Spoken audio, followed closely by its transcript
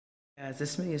Guys,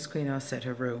 it's me, it's Queen Set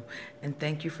Haru, and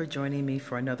thank you for joining me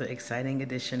for another exciting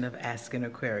edition of Ask An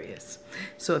Aquarius.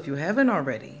 So if you haven't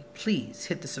already, please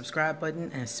hit the subscribe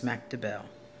button and smack the bell.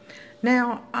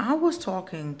 Now, I was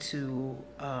talking to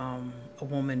a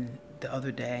woman the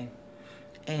other day,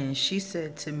 and she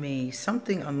said to me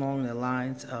something along the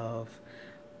lines of,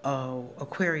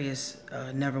 Aquarius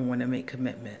never want to make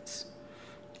commitments.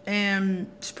 And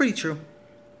it's pretty true.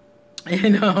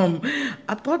 And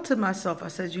I thought to myself, I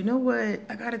said, you know what?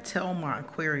 I got to tell my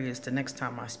Aquarius the next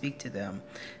time I speak to them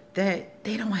that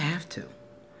they don't have to.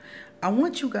 I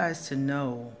want you guys to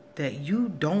know that you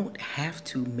don't have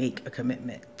to make a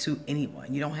commitment to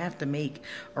anyone. You don't have to make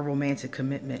a romantic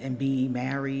commitment and be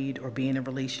married or be in a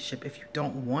relationship if you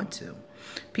don't want to.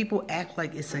 People act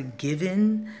like it's a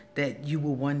given that you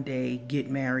will one day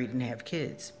get married and have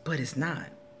kids, but it's not.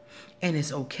 And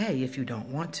it's okay if you don't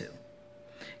want to.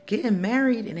 Getting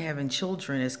married and having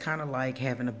children is kind of like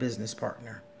having a business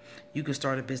partner. You can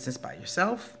start a business by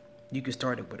yourself, you can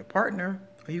start it with a partner,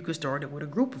 or you can start it with a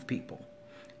group of people.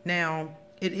 Now,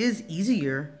 it is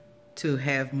easier to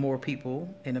have more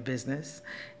people in a business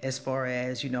as far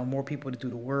as, more people to do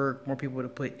the work, more people to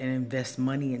put and invest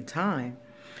money and time.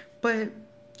 But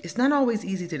it's not always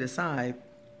easy to decide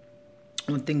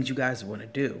on things you guys want to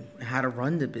do and how to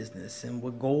run the business and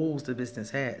what goals the business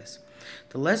has.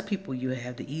 The less people you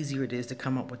have, the easier it is to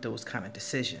come up with those kind of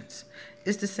decisions.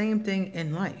 It's the same thing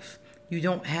in life. You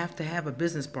don't have to have a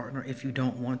business partner if you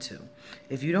don't want to.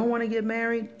 If you don't want to get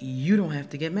married, you don't have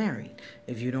to get married.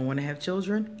 If you don't want to have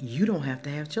children, you don't have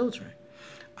to have children.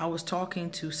 I was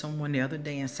talking to someone the other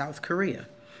day in South Korea.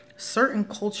 Certain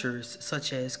cultures,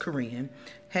 such as Korean,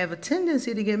 have a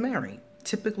tendency to get married.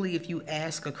 Typically, if you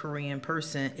ask a Korean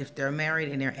person if they're married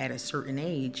and they're at a certain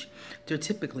age, they're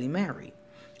typically married.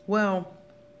 Well,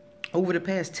 over the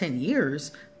past 10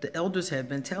 years, the elders have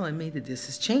been telling me that this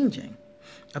is changing.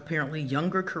 Apparently,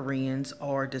 younger Koreans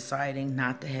are deciding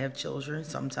not to have children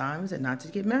sometimes and not to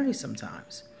get married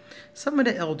sometimes. Some of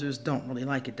the elders don't really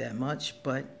like it that much,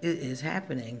 but it is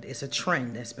happening. It's a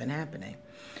trend that's been happening.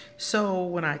 So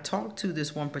when I talked to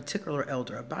this one particular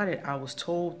elder about it, I was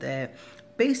told that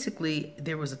basically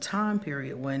there was a time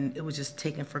period when it was just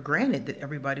taken for granted that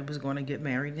everybody was going to get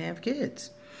married and have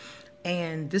kids.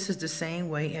 And this is the same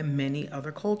way in many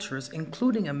other cultures,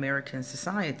 including American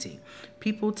society.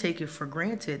 People take it for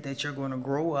granted that you're going to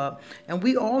grow up, and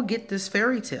we all get this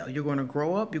fairy tale. You're going to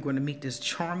grow up, you're going to meet this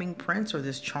charming prince or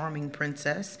this charming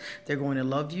princess. They're going to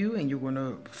love you, and you're going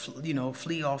to,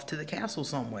 flee off to the castle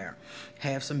somewhere,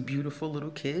 have some beautiful little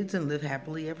kids, and live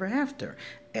happily ever after.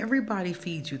 Everybody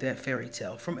feeds you that fairy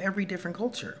tale from every different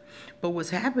culture. But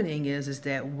what's happening is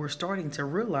that we're starting to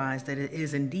realize that it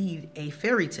is indeed a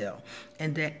fairy tale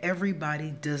and that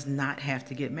everybody does not have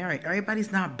to get married.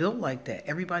 Everybody's not built like that.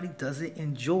 Everybody doesn't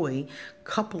enjoy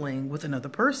coupling with another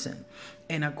person.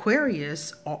 And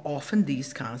Aquarius are often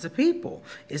these kinds of people.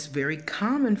 It's very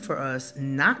common for us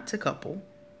not to couple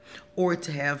or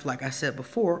to have, like I said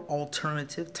before,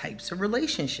 alternative types of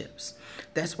relationships.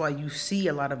 That's why you see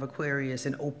a lot of Aquarius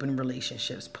in open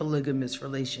relationships, polygamous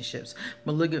relationships,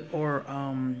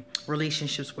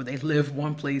 relationships where they live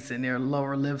one place and their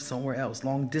lover lives somewhere else,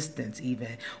 long distance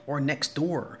even, or next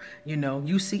door.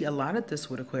 You see a lot of this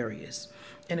with Aquarius.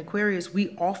 In Aquarius,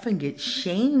 we often get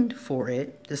shamed for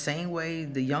it, the same way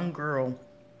the young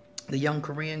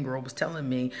Korean girl was telling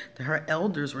me that her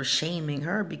elders were shaming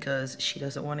her because she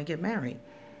doesn't want to get married.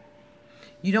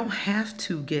 You don't have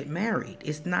to get married.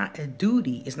 It's not a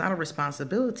duty. It's not a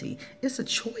responsibility. It's a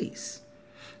choice.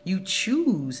 You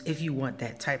choose if you want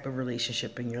that type of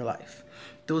relationship in your life.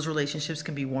 Those relationships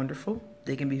can be wonderful.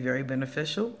 They can be very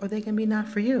beneficial, or they can be not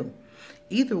for you.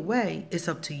 Either way, it's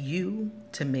up to you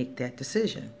to make that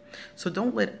decision. So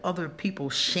don't let other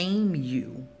people shame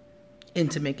you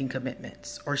into making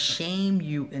commitments or shame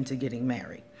you into getting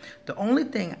married. The only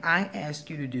thing I ask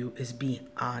you to do is be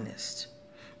honest.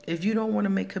 If you don't want to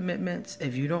make commitments,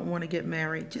 if you don't want to get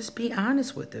married, just be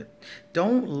honest with it.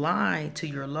 Don't lie to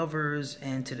your lovers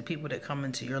and to the people that come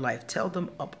into your life. Tell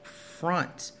them up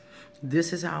front,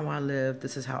 this is how I live,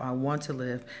 this is how I want to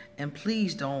live, and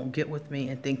please don't get with me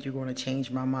and think you're going to change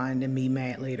my mind and be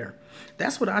mad later.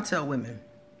 That's what I tell women.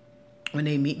 When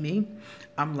they meet me,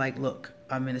 I'm like, look,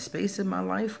 I'm in a space in my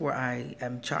life where I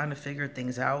am trying to figure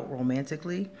things out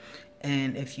romantically.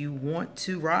 And if you want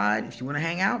to ride, if you want to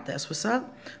hang out, that's what's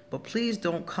up. But please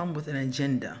don't come with an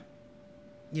agenda.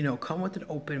 Come with an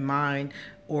open mind,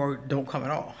 or don't come at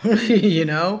all.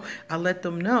 I let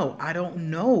them know. I don't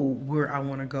know where I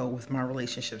want to go with my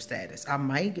relationship status. I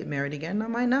might get married again. I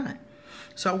might not.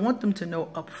 So I want them to know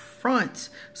up front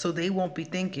so they won't be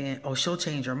thinking, oh, she'll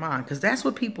change her mind. Because that's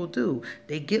what people do.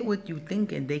 They get what you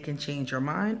thinking they can change your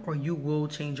mind, or you will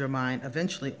change your mind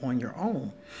eventually on your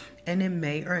own. And it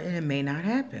may or it may not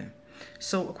happen.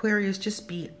 So Aquarius, just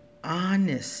be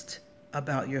honest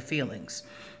about your feelings.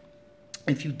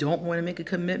 If you don't want to make a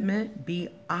commitment, be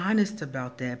honest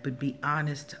about that, but be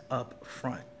honest up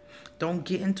front. Don't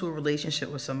get into a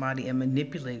relationship with somebody and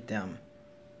manipulate them.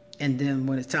 And then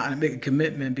when it's time to make a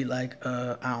commitment, be like,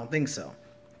 I don't think so.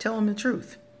 Tell them the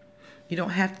truth. You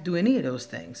don't have to do any of those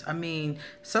things. I mean,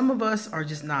 some of us are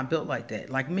just not built like that.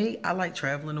 Like me, I like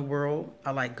traveling the world.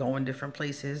 I like going different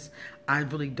places. I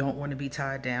really don't want to be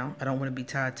tied down. I don't want to be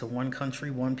tied to one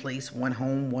country, one place, one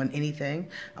home, one anything.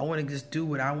 I want to just do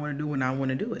what I want to do when I want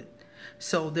to do it.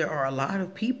 So there are a lot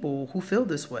of people who feel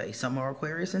this way. Some are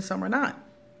Aquarius and some are not.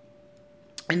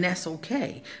 And that's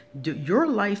okay. Your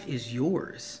life is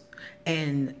yours.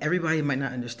 And everybody might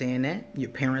not understand that. Your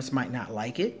parents might not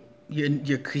like it.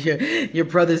 Your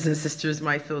brothers and sisters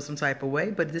might feel some type of way,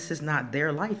 but this is not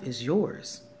their life, it's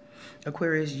yours.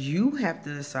 Aquarius, you have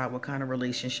to decide what kind of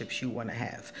relationships you want to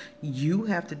have. You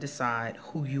have to decide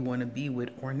who you want to be with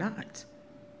or not.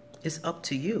 It's up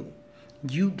to you.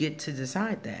 You get to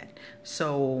decide that.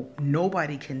 So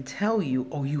nobody can tell you,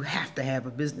 oh, you have to have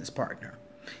a business partner.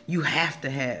 You have to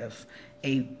have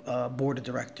a board of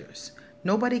directors.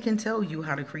 Nobody can tell you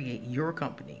how to create your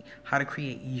company, how to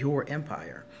create your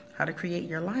empire, how to create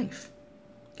your life.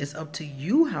 It's up to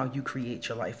you how you create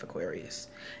your life, Aquarius.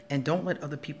 And don't let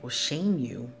other people shame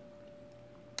you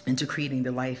into creating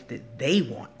the life that they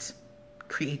want.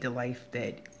 Create the life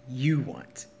that you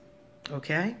want.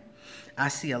 Okay? I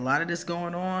see a lot of this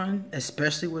going on,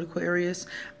 especially with Aquarius.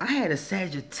 I had a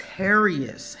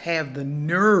Sagittarius have the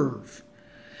nerve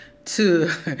to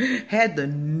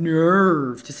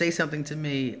say something to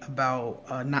me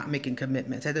about not making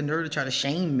commitments. Had the nerve to try to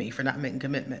shame me for not making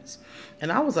commitments.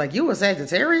 And I was like, you a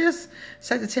Sagittarius?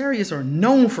 Sagittarius are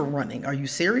known for running. Are you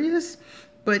serious?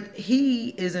 But he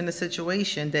is in a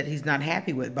situation that he's not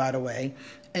happy with, by the way.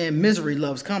 And misery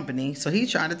loves company. So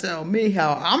he's trying to tell me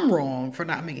how I'm wrong for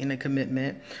not making a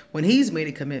commitment when he's made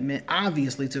a commitment,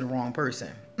 obviously, to the wrong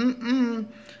person.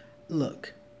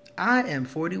 Look, I am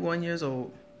 41 years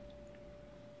old.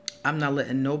 I'm not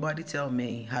letting nobody tell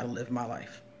me how to live my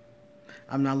life.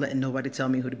 I'm not letting nobody tell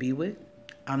me who to be with.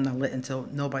 I'm not letting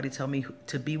nobody tell me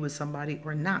to be with somebody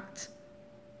or not.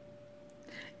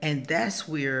 And that's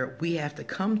where we have to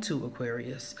come to,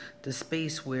 Aquarius, the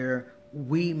space where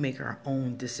we make our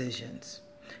own decisions.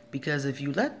 Because if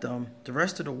you let them, the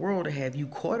rest of the world will have you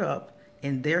caught up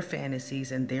in their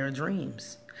fantasies and their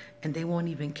dreams. And they won't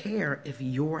even care if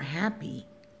you're happy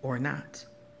or not.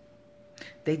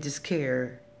 They just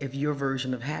care if your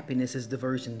version of happiness is the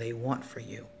version they want for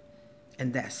you.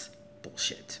 And that's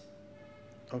bullshit.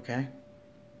 Okay?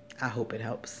 I hope it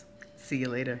helps. See you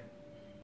later.